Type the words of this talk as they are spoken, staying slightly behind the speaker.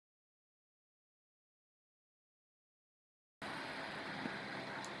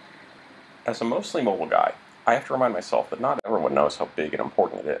As a mostly mobile guy, I have to remind myself that not everyone knows how big and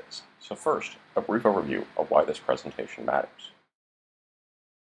important it is. So first, a brief overview of why this presentation matters.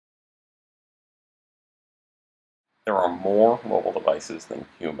 There are more mobile devices than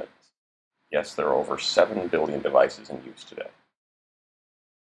humans. Yes, there are over 7 billion devices in use today.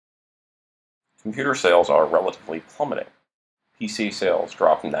 Computer sales are relatively plummeting. PC sales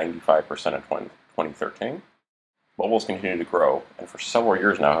dropped 95% in 2013. Mobiles continue to grow, and for several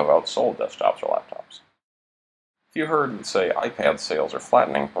years now have outsold desktops or laptops. If you heard say iPad sales are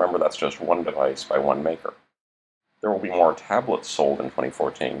flattening, remember that's just one device by one maker. There will be more tablets sold in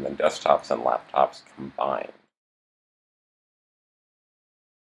 2014 than desktops and laptops combined.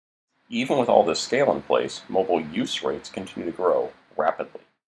 Even with all this scale in place, mobile use rates continue to grow rapidly.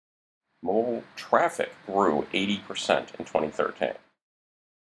 Mobile traffic grew 80% in 2013,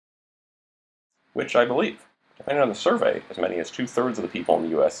 which I believe, depending on the survey, as many as 2/3 of the people in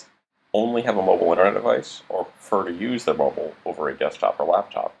the US only have a mobile internet device or prefer to use their mobile over a desktop or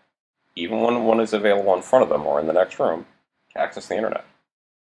laptop, even when one is available in front of them or in the next room, to access the internet.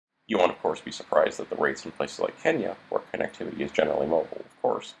 You won't, of course, be surprised that the rates in places like Kenya, where connectivity is generally mobile, of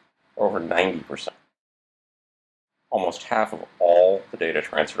course, are over 90%. Almost half of all the data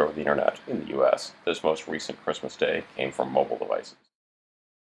transferred over the internet in the US this most recent Christmas Day came from mobile devices.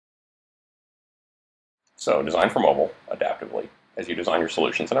 So design for mobile, adaptively, as you design your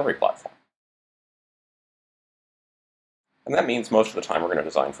solutions on every platform. And that means most of the time we're going to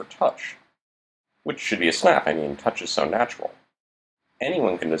design for touch, which should be a snap. I mean, touch is so natural.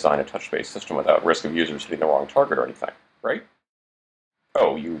 Anyone can design a touch-based system without risk of users hitting the wrong target or anything, right?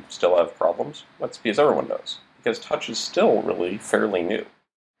 Oh, you still have problems? That's because everyone does. Because touch is still really fairly new.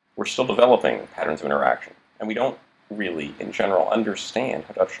 We're still developing patterns of interaction, and we don't really, in general, understand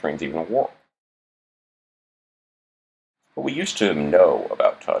how touchscreens even work. What we used to know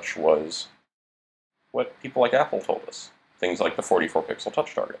about touch was what people like Apple told us, things like the 44-pixel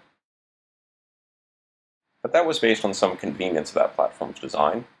touch target. But that was based on some convenience of that platform's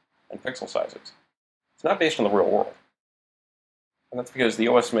design and pixel sizes. It's not based on the real world. And that's because the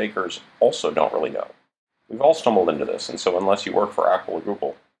OS makers also don't really know. We've all stumbled into this, and so unless you work for Apple or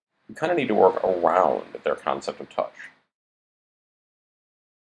Google, you kind of need to work around their concept of touch.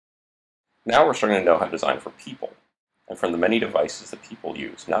 Now we're starting to know how to design for people, and from the many devices that people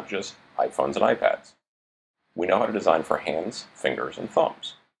use, not just iPhones and iPads. We know how to design for hands, fingers, and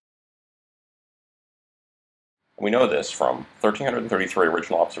thumbs. And we know this from 1,333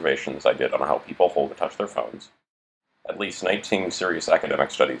 original observations I did on how people hold and touch their phones, at least 19 serious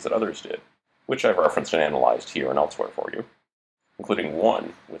academic studies that others did, which I've referenced and analyzed here and elsewhere for you, including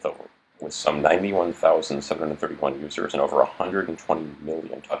one with some 91,731 users and over 120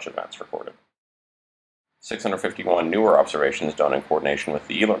 million touch events recorded. 651 newer observations done in coordination with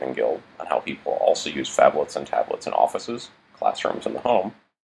the e-learning guild on how people also use phablets and tablets in offices, classrooms, and the home.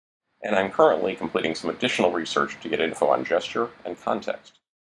 And I'm currently completing some additional research to get info on gesture and context,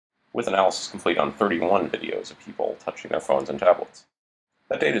 with analysis complete on 31 videos of people touching their phones and tablets.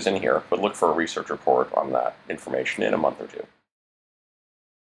 That data's in here, but look for a research report on that information in a month or two.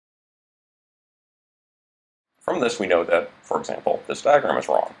 From this, we know that, for example, this diagram is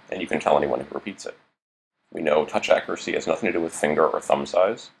wrong, and you can tell anyone who repeats it. We know touch accuracy has nothing to do with finger or thumb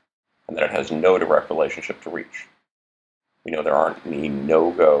size, and that it has no direct relationship to reach. We know there aren't any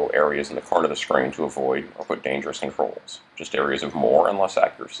no-go areas in the corner of the screen to avoid or put dangerous controls, just areas of more and less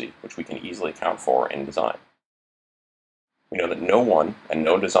accuracy, which we can easily account for in design. We know that no one and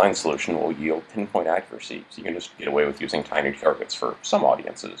no design solution will yield pinpoint accuracy, so you can just get away with using tiny targets for some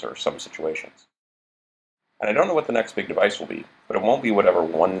audiences or some situations. And I don't know what the next big device will be, but it won't be whatever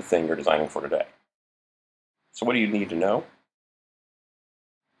one thing you're designing for today. So what do you need to know?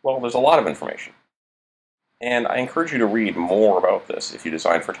 Well, there's a lot of information. And I encourage you to read more about this if you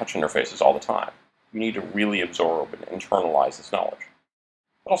design for touch interfaces all the time. You need to really absorb and internalize this knowledge.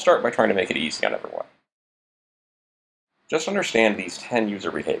 But I'll start by trying to make it easy on everyone. Just understand these 10 user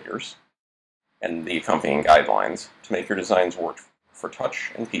behaviors and the accompanying guidelines to make your designs work for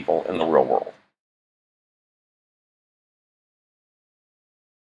touch and people in the real world.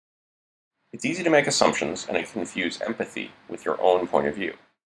 It's easy to make assumptions and to confuse empathy with your own point of view.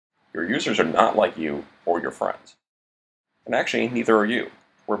 Your users are not like you or your friends. And actually, neither are you.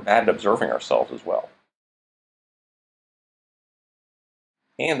 We're bad at observing ourselves as well.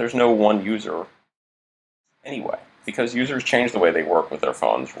 And there's no one user anyway, because users change the way they work with their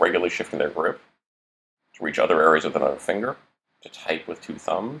phones, regularly shifting their grip, to reach other areas with another finger, to type with 2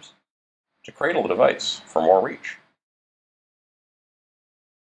 thumbs, to cradle the device for more reach.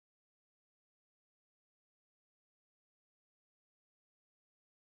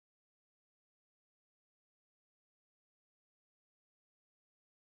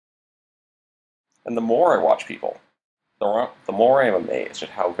 And the more I watch people, the more I am amazed at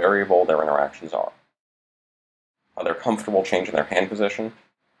how variable their interactions are. How they're comfortable changing their hand position,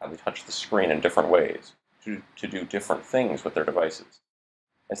 how they touch the screen in different ways to do different things with their devices,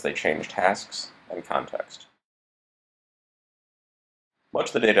 as they change tasks and context. Much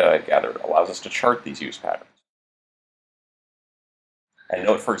of the data I've gathered allows us to chart these use patterns. I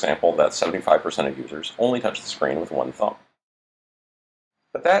note, for example, that 75% of users only touch the screen with one thumb.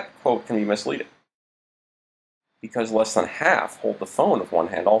 But that quote can be misleading, because less than half hold the phone with one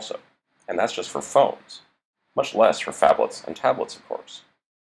hand also, and that's just for phones, much less for phablets and tablets, of course.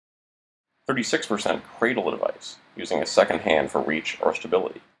 36% cradle a device, using a second hand for reach or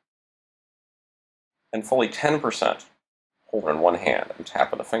stability. And fully 10% hold it in one hand and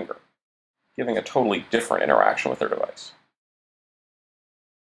tap with a finger, giving a totally different interaction with their device.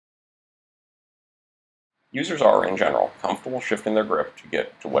 Users are, in general, comfortable shifting their grip to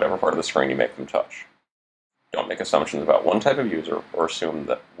get to whatever part of the screen you make them touch. Don't make assumptions about one type of user or assume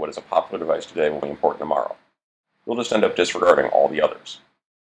that what is a popular device today will be important tomorrow. You'll just end up disregarding all the others.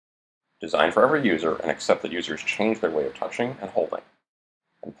 Design for every user and accept that users change their way of touching and holding,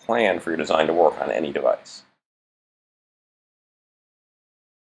 and plan for your design to work on any device.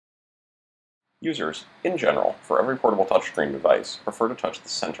 Users, in general, for every portable touchscreen device, prefer to touch the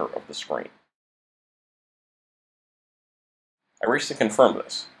center of the screen. I recently confirmed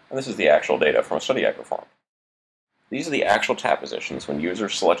this, and this is the actual data from a study I performed. These are the actual tap positions when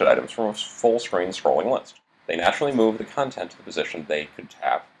users selected items from a full-screen scrolling list. They naturally moved the content to the position they could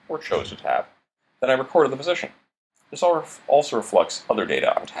tap, or chose to tap, then I recorded the position. This also reflects other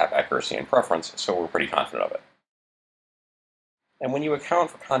data on tap accuracy and preference, so we're pretty confident of it. And when you account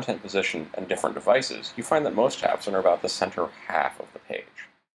for content position and different devices, you find that most taps are about the center half of the page.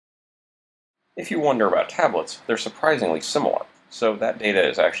 If you wonder about tablets, they're surprisingly similar, so that data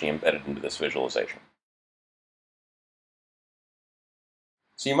is actually embedded into this visualization.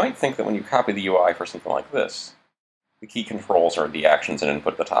 So you might think that when you copy the UI for something like this, the key controls are the actions and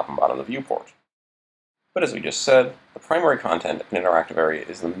input at the top and bottom of the viewport. But as we just said, the primary content and interactive area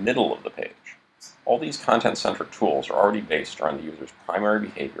is the middle of the page. All these content-centric tools are already based around the user's primary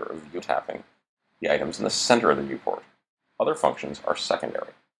behavior of view tapping the items in the center of the viewport. Other functions are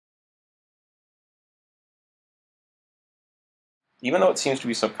secondary. Even though it seems to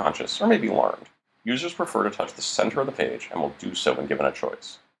be subconscious, or maybe learned, users prefer to touch the center of the page and will do so when given a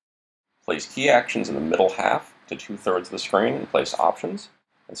choice. Place key actions in the middle half to 2/3 of the screen and place options,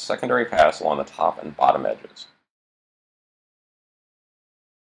 and secondary paths along the top and bottom edges.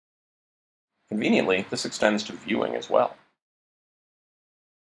 Conveniently, this extends to viewing as well.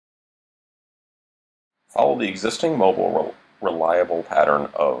 Follow the existing mobile reliable pattern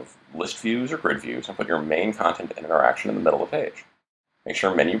of list views or grid views and put your main content and interaction in the middle of the page. Make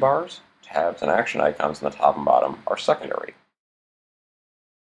sure menu bars, tabs, and action icons in the top and bottom are secondary.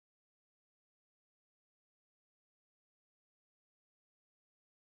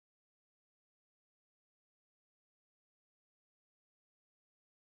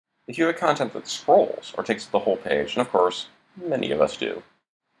 If you have content that scrolls or takes up the whole page, and of course, many of us do,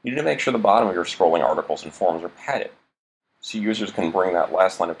 you need to make sure the bottom of your scrolling articles and forms are padded, so users can bring that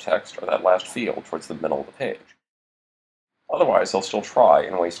last line of text or that last field towards the middle of the page. Otherwise, they'll still try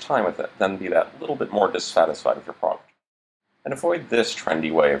and waste time with it, then be that little bit more dissatisfied with your product. And avoid this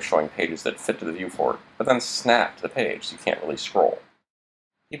trendy way of showing pages that fit to the viewport, but then snap to the page so you can't really scroll.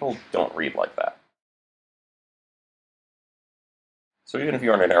 People don't read like that. So even if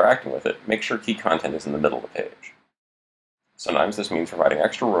you aren't interacting with it, make sure key content is in the middle of the page. Sometimes this means providing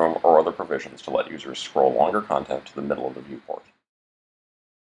extra room or other provisions to let users scroll longer content to the middle of the viewport.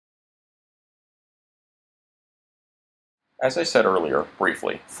 As I said earlier,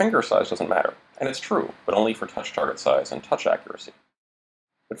 briefly, finger size doesn't matter, and it's true, but only for touch target size and touch accuracy.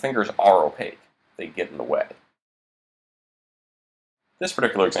 But fingers are opaque. They get in the way. This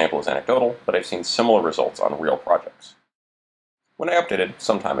particular example is anecdotal, but I've seen similar results on real projects. When I updated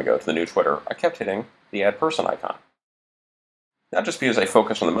some time ago to the new Twitter, I kept hitting the Add Person icon. Not just because I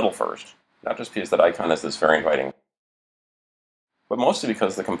focused on the middle first, not just because that icon is this very inviting, but mostly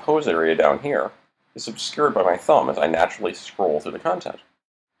because the compose area down here is obscured by my thumb as I naturally scroll through the content.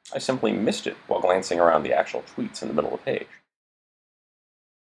 I simply missed it while glancing around the actual tweets in the middle of the page.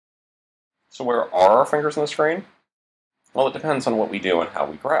 So where are our fingers on the screen? Well, it depends on what we do and how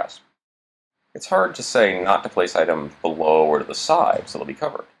we grasp. It's hard to say not to place items below or to the side so they'll be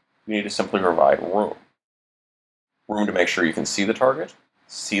covered. You need to simply provide room. Room to make sure you can see the target,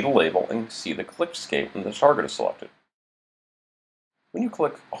 see the label, and see the click escape when the target is selected. When you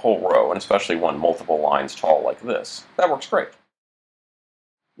click a whole row, and especially one multiple lines tall like this, that works great.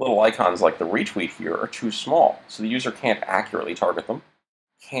 Little icons like the retweet here are too small, so the user can't accurately target them,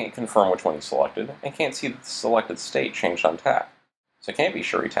 can't confirm which one he selected, and can't see that the selected state changed on tap, so can't be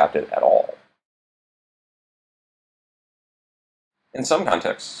sure he tapped it at all. In some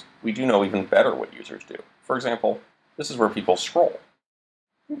contexts, we do know even better what users do. For example, this is where people scroll.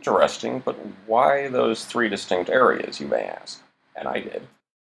 Interesting, but why those three distinct areas, you may ask? And I did.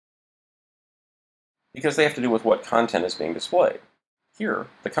 Because they have to do with what content is being displayed. Here,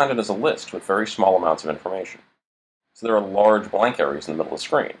 the content is a list with very small amounts of information. So there are large blank areas in the middle of the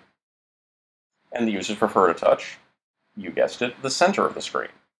screen. And the users prefer to touch, you guessed it, the center of the screen.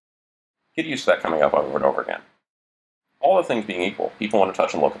 Get used to that coming up over and over again. All other things being equal, people want to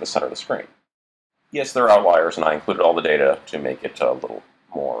touch and look at the center of the screen. Yes, there are outliers, and I included all the data to make it a little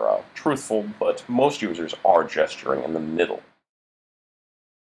more truthful, but most users are gesturing in the middle.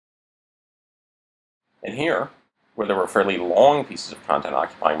 And here, where there were fairly long pieces of content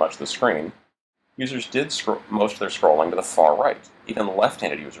occupying much of the screen, users did most of their scrolling to the far right. Even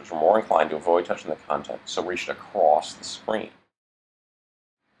left-handed users were more inclined to avoid touching the content, so reached across the screen.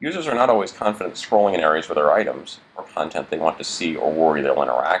 Users are not always confident scrolling in areas where there are items or content they want to see or worry they'll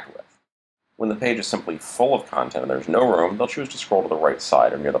interact with. When the page is simply full of content and there's no room, they'll choose to scroll to the right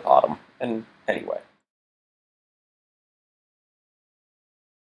side or near the bottom, and anyway.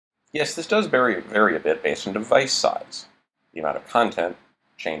 Yes, this does vary a bit based on device size. The amount of content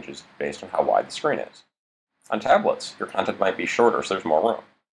changes based on how wide the screen is. On tablets, your content might be shorter, so there's more room.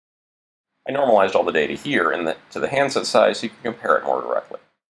 I normalized all the data here to the handset size so you can compare it more directly.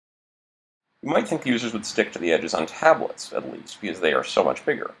 You might think users would stick to the edges on tablets, at least, because they are so much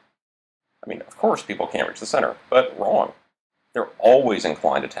bigger. I mean, of course people can't reach the center, but wrong. They're always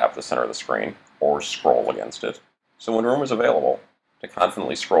inclined to tap the center of the screen, or scroll against it, so when room is available, to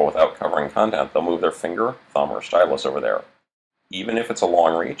confidently scroll without covering content, they'll move their finger, thumb, or stylus over there, even if it's a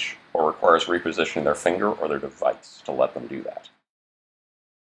long reach or requires repositioning their finger or their device to let them do that.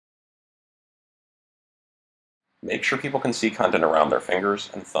 Make sure people can see content around their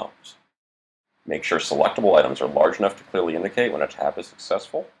fingers and thumbs. Make sure selectable items are large enough to clearly indicate when a tap is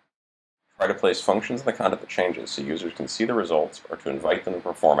successful. Try to place functions in the content that changes so users can see the results or to invite them to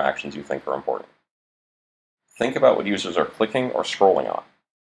perform actions you think are important. Think about what users are clicking or scrolling on.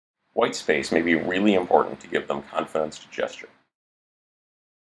 White space may be really important to give them confidence to gesture.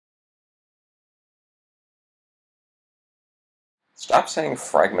 Stop saying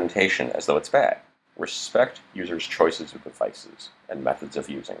fragmentation as though it's bad. Respect users' choices of devices and methods of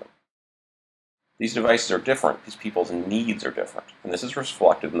using them. These devices are different because people's needs are different, and this is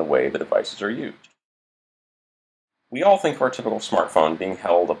reflected in the way the devices are used. We all think of our typical smartphone being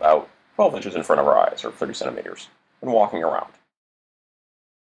held about 12 inches in front of our eyes, or 30 centimeters, when walking around.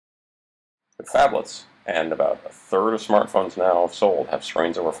 But phablets, and about a third of smartphones now sold have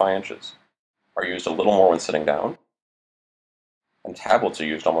screens over 5 inches, are used a little more when sitting down, and tablets are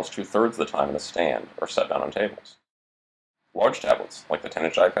used almost 2/3 of the time in a stand or set down on tables. Large tablets, like the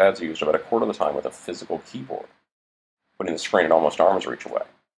 10-inch iPads, are used about a quarter of the time with a physical keyboard, putting the screen at almost arm's reach away,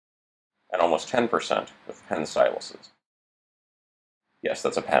 and almost 10% with pen styluses. Yes,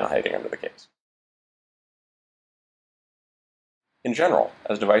 that's a pen hiding under the case. In general,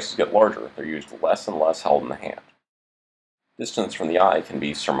 as devices get larger, they're used less and less held in the hand. Distance from the eye can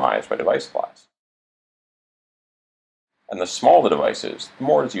be surmised by device class. And the smaller the device is, the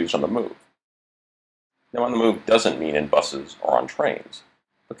more it is used on the move. Now, on the move doesn't mean in buses or on trains,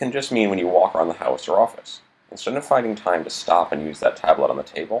 but can just mean when you walk around the house or office. Instead of finding time to stop and use that tablet on the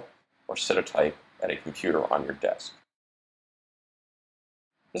table, or sit or type at a computer on your desk.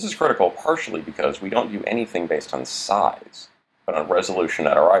 This is critical partially because we don't do anything based on size, but on resolution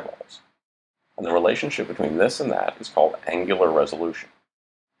at our eyeballs. And the relationship between this and that is called angular resolution,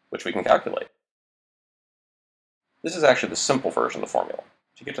 which we can calculate. This is actually the simple version of the formula.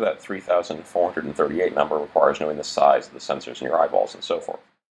 To get to that 3,438 number requires knowing the size of the sensors in your eyeballs and so forth.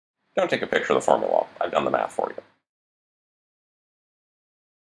 Don't take a picture of the formula. I've done the math for you.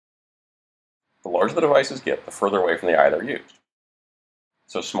 The larger the devices get, the further away from the eye they're used.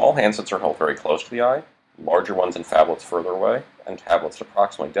 So small handsets are held very close to the eye, larger ones in phablets further away, and tablets at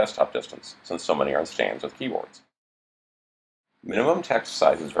approximately desktop distance, since so many are in stands with keyboards. Minimum text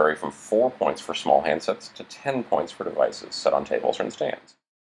sizes vary from 4 points for small handsets to 10 points for devices set on tables or in stands.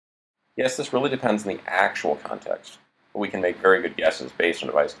 Yes, this really depends on the actual context, but we can make very good guesses based on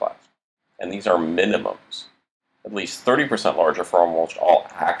device class. And these are minimums, at least 30% larger for almost all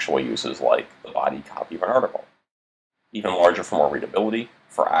actual uses like the body copy of an article, even larger for more readability,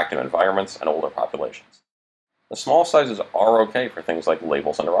 for active environments, and older populations. The small sizes are okay for things like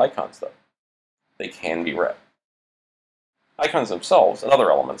labels under icons, though. They can be read. Icons themselves and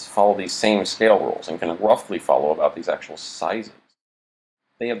other elements follow these same scale rules and can roughly follow about these actual sizes.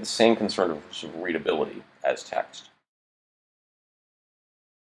 They have the same concern of readability as text.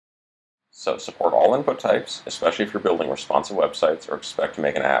 So support all input types, especially if you're building responsive websites or expect to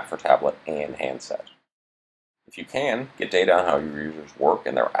make an app for tablet and handset. If you can, get data on how your users work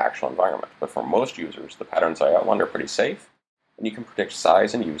in their actual environment, but for most users, the patterns I outlined are pretty safe, and you can predict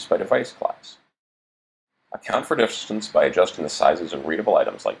size and use by device class. Account for distance by adjusting the sizes of readable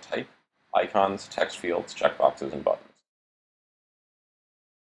items like type, icons, text fields, checkboxes, and buttons.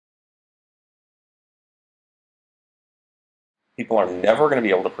 People are never going to be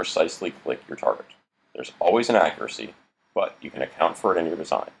able to precisely click your target. There's always an accuracy, but you can account for it in your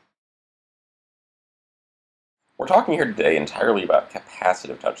design. We're talking here today entirely about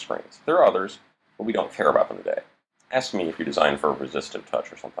capacitive touchscreens. There are others, but we don't care about them today. Ask me if you design for resistive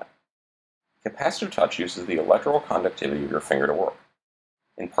touch or something. Capacitive touch uses the electrical conductivity of your finger to work.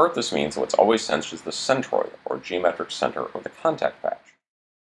 In part, this means that what's always sensed is the centroid, or geometric center, of the contact patch,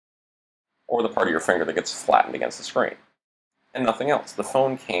 or the part of your finger that gets flattened against the screen, and nothing else. The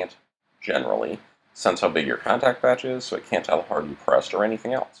phone can't, generally, sense how big your contact patch is, so it can't tell how hard you pressed or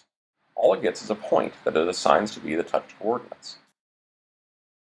anything else. All it gets is a point that it assigns to be the touch coordinates.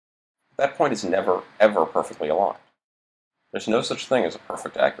 That point is never, ever perfectly aligned. There's no such thing as a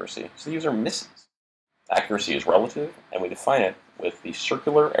perfect accuracy, so the user misses. Accuracy is relative, and we define it with the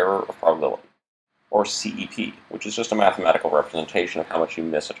circular error of probability, or CEP, which is just a mathematical representation of how much you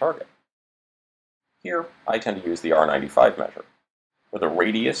miss a target. Here, I tend to use the R95 measure, with a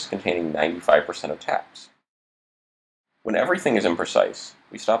radius containing 95% of taps. When everything is imprecise,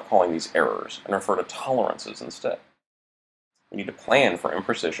 we stop calling these errors and refer to tolerances instead. We need to plan for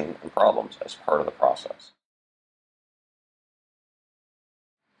imprecision and problems as part of the process.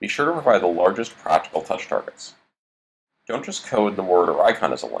 Be sure to provide the largest practical touch targets. Don't just code the word or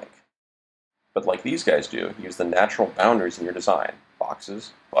icon as a link, but like these guys do, use the natural boundaries in your design,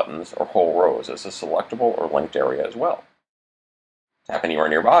 boxes, buttons, or whole rows as a selectable or linked area as well. Tap anywhere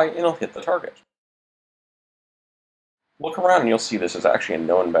nearby and it'll hit the target. Look around and you'll see this is actually a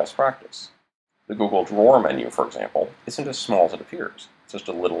known best practice. The Google Drawer menu, for example, isn't as small as it appears. It's just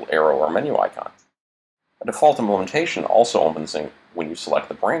a little arrow or menu icon. A default implementation also opens when you select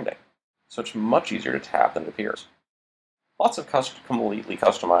the branding, so it's much easier to tap than it appears. Lots of completely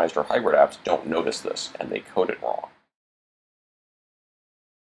customized or hybrid apps don't notice this, and they code it wrong.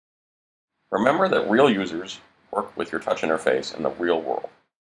 Remember that real users work with your touch interface in the real world.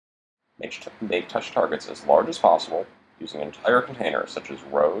 Make touch targets as large as possible using entire containers such as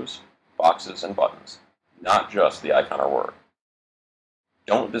rows, boxes, and buttons, not just the icon or word.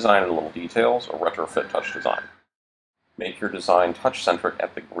 Don't design in little details or retrofit touch design. Make your design touch-centric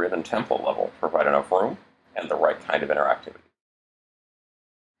at the grid and template level to provide enough room and the right kind of interactivity.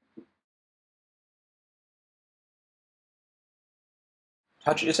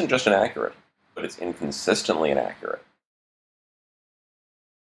 Touch isn't just inaccurate, but it's inconsistently inaccurate.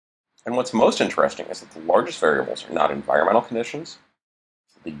 And what's most interesting is that the largest variables are not environmental conditions,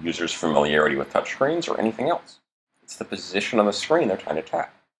 the user's familiarity with touchscreens, or anything else. It's the position on the screen they're trying to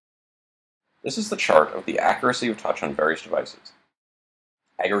tap. This is the chart of the accuracy of touch on various devices,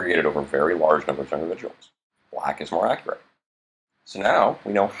 aggregated over very large numbers of individuals. Black is more accurate. So now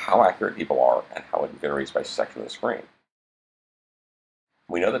we know how accurate people are and how it varies by section of the screen.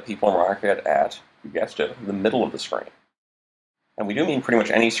 We know that people are more accurate at, you guessed it, the middle of the screen. And we do mean pretty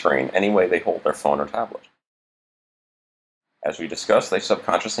much any screen, any way they hold their phone or tablet. As we discussed, they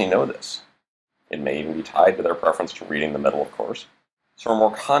subconsciously know this. It may even be tied to their preference to reading the middle, of course, so we're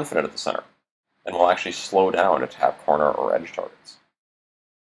more confident at the center, and will actually slow down to tap corner or edge targets.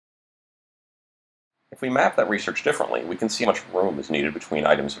 If we map that research differently, we can see how much room is needed between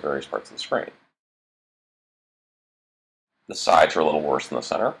items of various parts of the screen. The sides are a little worse than the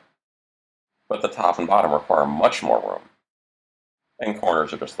center, but the top and bottom require much more room, and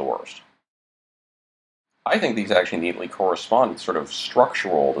corners are just the worst. I think these actually neatly correspond to sort of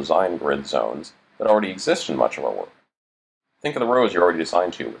structural design grid zones that already exist in much of our work. Think of the rows you're already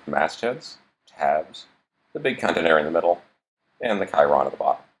designed to, with mastheads, tabs, the big content area in the middle, and the chyron at the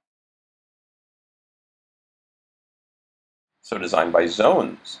bottom. So designed by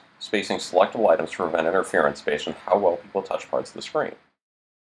zones, spacing selectable items to prevent interference based on how well people touch parts of the screen.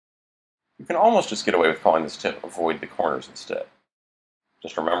 You can almost just get away with calling this tip avoid the corners instead.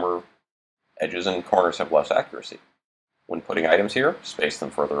 Just remember, edges and corners have less accuracy. When putting items here, space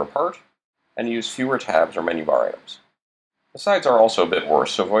them further apart, and use fewer tabs or menu bar items. The sides are also a bit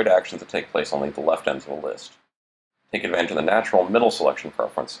worse, so avoid actions that take place only at the left ends of a list. Take advantage of the natural middle selection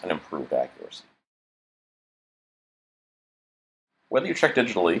preference and improved accuracy. Whether you check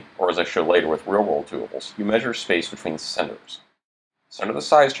digitally, or as I show later with real-world tools, you measure space between senders. Center the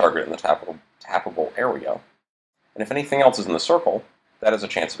size target in the tappable area, and if anything else is in the circle, that has a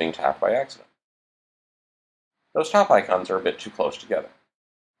chance of being tapped by accident. Those top icons are a bit too close together,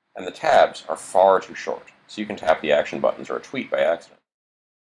 and the tabs are far too short, so you can tap the action buttons or a tweet by accident.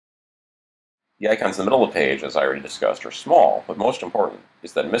 The icons in the middle of the page, as I already discussed, are small, but most important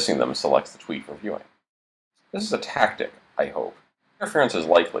is that missing them selects the tweet for viewing. This is a tactic, I hope. Interference is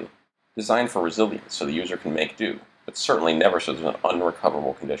likely, designed for resilience so the user can make do, but certainly never so there's an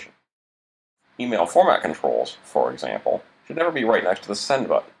unrecoverable condition. Email format controls, for example, should never be right next to the send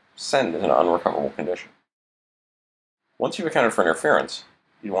button. Send is an unrecoverable condition. Once you've accounted for interference,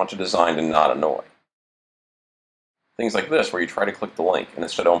 you want to design to not annoy. Things like this, where you try to click the link and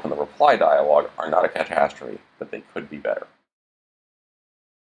instead open the reply dialog, are not a catastrophe, but they could be better.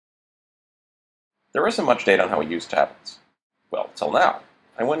 There isn't much data on how we use tablets. Well, till now.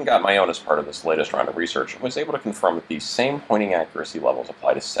 I went and got my own as part of this latest round of research and was able to confirm that these same pointing accuracy levels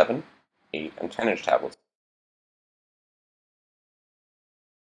apply to 7, 8, and 10-inch tablets.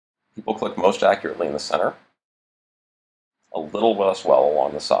 People click most accurately in the center, a little less well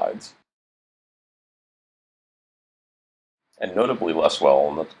along the sides, and notably less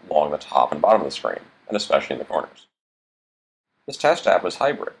well along the top and bottom of the screen, and especially in the corners. This test app was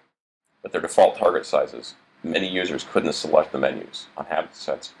hybrid. With their default target sizes, many users couldn't select the menus on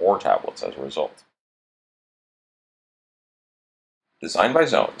handsets or tablets as a result. Designed by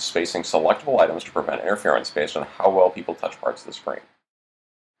zones, spacing selectable items to prevent interference based on how well people touch parts of the screen.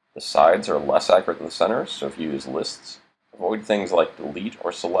 The sides are less accurate than the centers, so if you use lists, avoid things like delete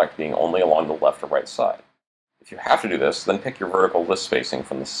or select being only along the left or right side. If you have to do this, then pick your vertical list spacing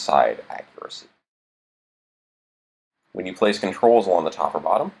from the side accuracy. When you place controls along the top or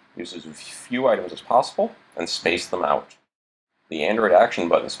bottom, use as few items as possible and space them out. The Android action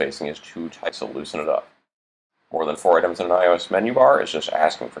button spacing is too tight, so loosen it up. More than 4 items in an iOS menu bar is just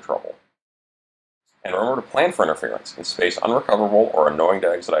asking for trouble. And remember to plan for interference and space unrecoverable or annoying to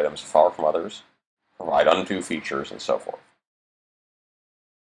exit items far from others, provide undo features, and so forth.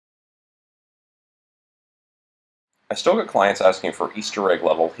 I still get clients asking for Easter egg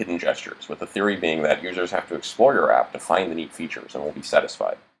level hidden gestures, with the theory being that users have to explore your app to find the neat features and will be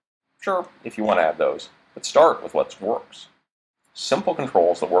satisfied. Sure, if you want to add those, but start with what works. Simple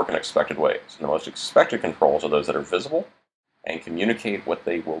controls that work in expected ways, and the most expected controls are those that are visible and communicate what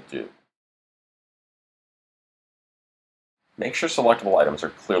they will do. Make sure selectable items are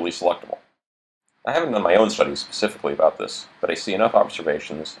clearly selectable. I haven't done my own studies specifically about this, but I see enough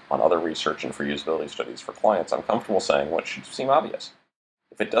observations on other research and for usability studies for clients I'm comfortable saying what should seem obvious.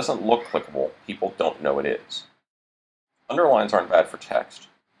 If it doesn't look clickable, people don't know it is. Underlines aren't bad for text,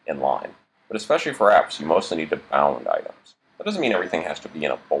 in line, but especially for apps, you mostly need to bound items. That doesn't mean everything has to be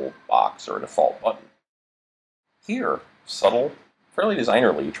in a bold box or a default button. Here, subtle, fairly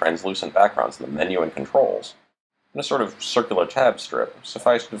designerly translucent backgrounds in the menu and controls, and a sort of circular tab strip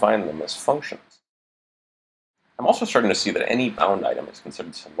suffice to define them as functions. I'm also starting to see that any bound item is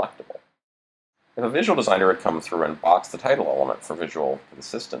considered selectable. If a visual designer had come through and boxed the title element for visual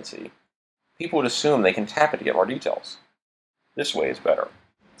consistency, people would assume they can tap it to get more details. This way is better.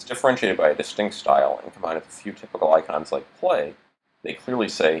 It's differentiated by a distinct style, and combined with a few typical icons like play, they clearly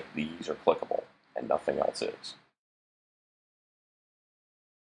say these are clickable, and nothing else is.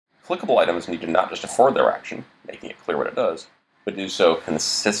 Clickable items need to not just afford their action, making it clear what it does, but do so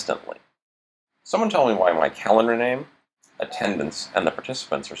consistently. Someone tell me why my calendar name, attendance, and the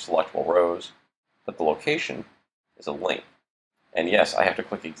participants are selectable rows, but the location is a link. And yes, I have to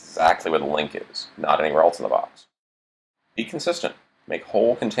click exactly where the link is, not anywhere else in the box. Be consistent. Make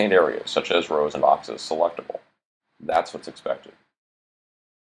whole contained areas, such as rows and boxes, selectable. That's what's expected.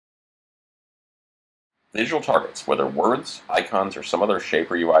 Visual targets, whether words, icons, or some other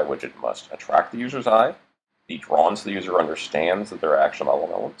shape or UI widget, must attract the user's eye, be drawn so the user understands that they're actionable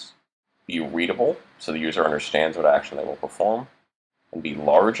elements, be readable so the user understands what action they will perform, and be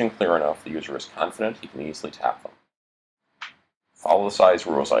large and clear enough the user is confident he can easily tap them. Follow the size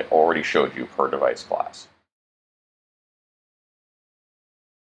rules I already showed you per device class.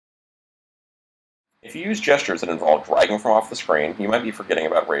 If you use gestures that involve dragging from off the screen, you might be forgetting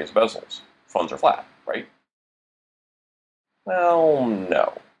about raised bezels. Phones are flat, right? Well,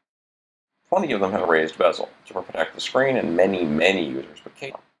 no. Plenty of them have a raised bezel to protect the screen, and many users put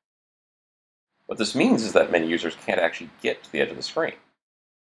case on. What this means is that many users can't actually get to the edge of the screen.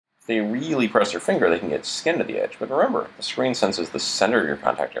 If they really press their finger, they can get skin to the edge, but remember, the screen senses the center of your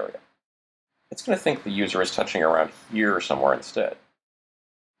contact area. It's going to think the user is touching around here somewhere instead.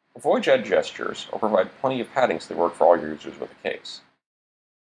 Avoid edge gestures or provide plenty of padding so they work for all your users with a case.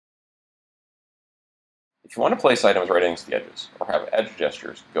 If you want to place items right against the edges or have edge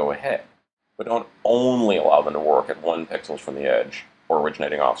gestures, go ahead, but don't only allow them to work at 1 pixels from the edge or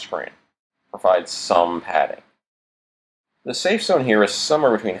originating off screen. Provide some padding. The safe zone here is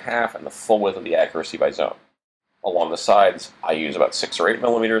somewhere between half and the full width of the accuracy by zone. Along the sides, I use about 6 or 8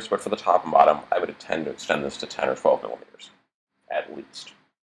 millimeters, but for the top and bottom, I would tend to extend this to 10 or 12 millimeters, at least.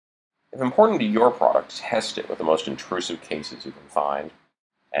 If important to your product, test it with the most intrusive cases you can find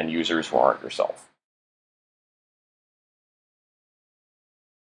and users who aren't yourself.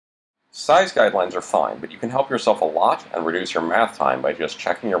 Size guidelines are fine, but you can help yourself a lot and reduce your math time by just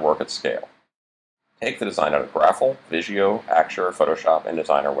checking your work at scale. Take the design out of Graphel, Visio, Axure, Photoshop,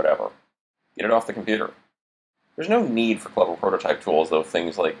 InDesign, or whatever. Get it off the computer. There's no need for clever prototype tools, though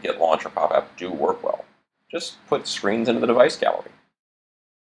things like Git Launch or PopApp do work well. Just put screens into the device gallery.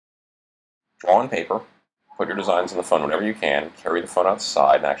 Draw on paper, put your designs on the phone whenever you can, carry the phone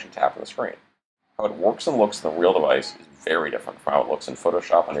outside, and actually tap on the screen. How it works and looks in the real device is very different from how it looks in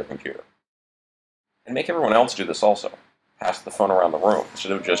Photoshop on your computer. And make everyone else do this also. Pass the phone around the room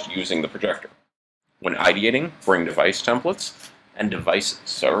instead of just using the projector. When ideating, bring device templates and devices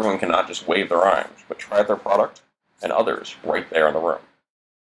so everyone can not just wave their arms, but try their product and others right there in the room.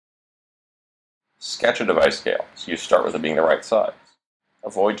 Sketch a device scale so you start with it being the right size.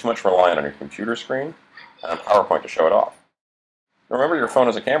 Avoid too much relying on your computer screen and on PowerPoint to show it off. Remember your phone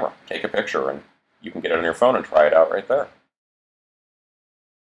as a camera. Take a picture and you can get it on your phone and try it out right there.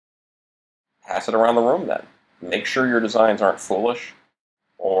 Pass it around the room then. Make sure your designs aren't foolish,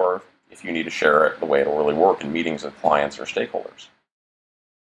 or if you need to share it, the way it'll really work in meetings with clients or stakeholders.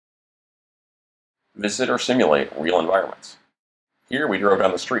 Visit or simulate real environments. Here we drove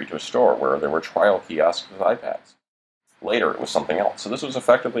down the street to a store where there were trial kiosks with iPads. Later it was something else, so this was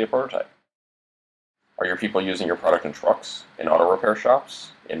effectively a prototype. Are your people using your product in trucks, in auto repair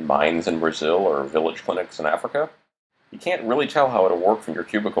shops, in mines in Brazil, or village clinics in Africa? You can't really tell how it'll work from your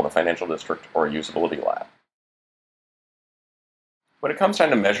cubicle in a financial district or a usability lab. When it comes time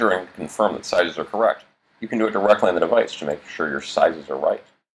to measure and confirm that sizes are correct, you can do it directly on the device to make sure your sizes are right.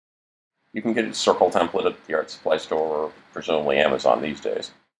 You can get a circle template at the art supply store or presumably Amazon these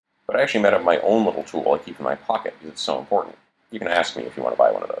days, but I actually made up my own little tool I keep in my pocket because it's so important. You can ask me if you want to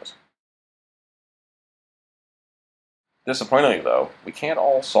buy one of those. Disappointingly though, we can't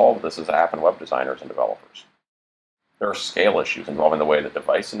all solve this as app and web designers and developers. There are scale issues involving the way that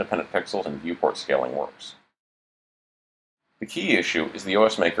device-independent pixels and viewport scaling works. The key issue is the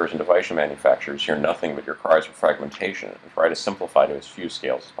OS makers and device manufacturers hear nothing but your cries for fragmentation and try to simplify to as few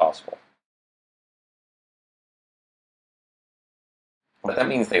scales as possible. But that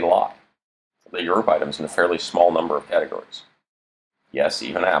means they lie. They group items in a fairly small number of categories. Yes,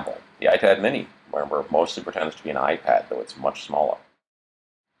 even Apple. The iPad mini, remember, mostly pretends to be an iPad, though it's much smaller.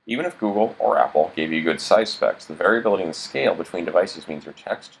 Even if Google or Apple gave you good size specs, the variability in scale between devices means your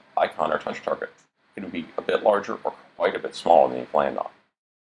text, icon, or touch target could be a bit larger or quite a bit smaller than you planned on.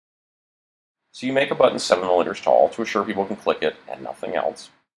 So you make a button 7 millimeters tall to assure people can click it and nothing else.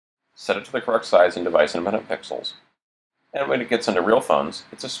 Set it to the correct size in device-independent pixels. And when it gets into real phones,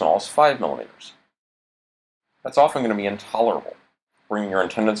 it's as small as 5 millimeters. That's often going to be intolerable, bringing your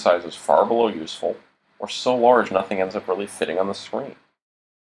intended sizes far below useful, or so large nothing ends up really fitting on the screen.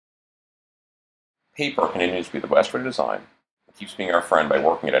 Paper continues to be the best way to design, and keeps being our friend by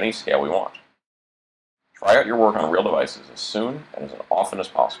working at any scale we want. Try out your work on real devices as soon and as often as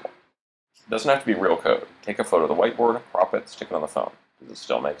possible. It doesn't have to be real code. Take a photo of the whiteboard, crop it, stick it on the phone. Does it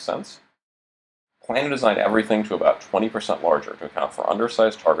still make sense? Plan to design everything to about 20% larger to account for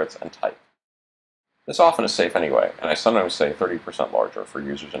undersized targets and type. This often is safe anyway, and I sometimes say 30% larger for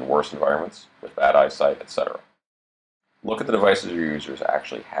users in worse environments, with bad eyesight, etc. Look at the devices your users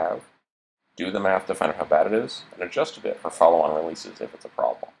actually have, do the math to find out how bad it is, and adjust a bit for follow-on releases if it's a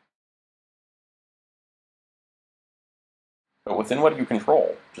problem. But within what you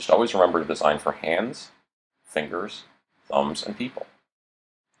control, just always remember to design for hands, fingers, thumbs, and people.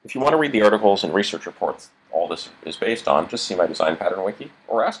 If you want to read the articles and research reports all this is based on, just see my design pattern wiki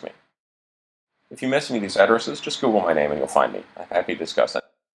or ask me. If you miss any of these addresses, just Google my name and you'll find me. I'm happy to discuss it.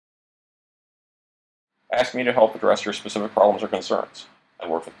 Ask me to help address your specific problems or concerns. I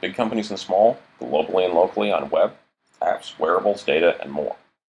work with big companies and small, globally and locally on web, apps, wearables, data, and more.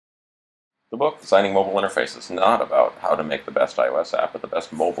 The book, Designing Mobile Interfaces, is not about how to make the best iOS app, but the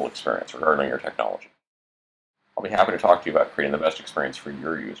best mobile experience regarding your technology. I'll be happy to talk to you about creating the best experience for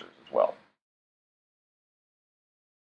your users as well.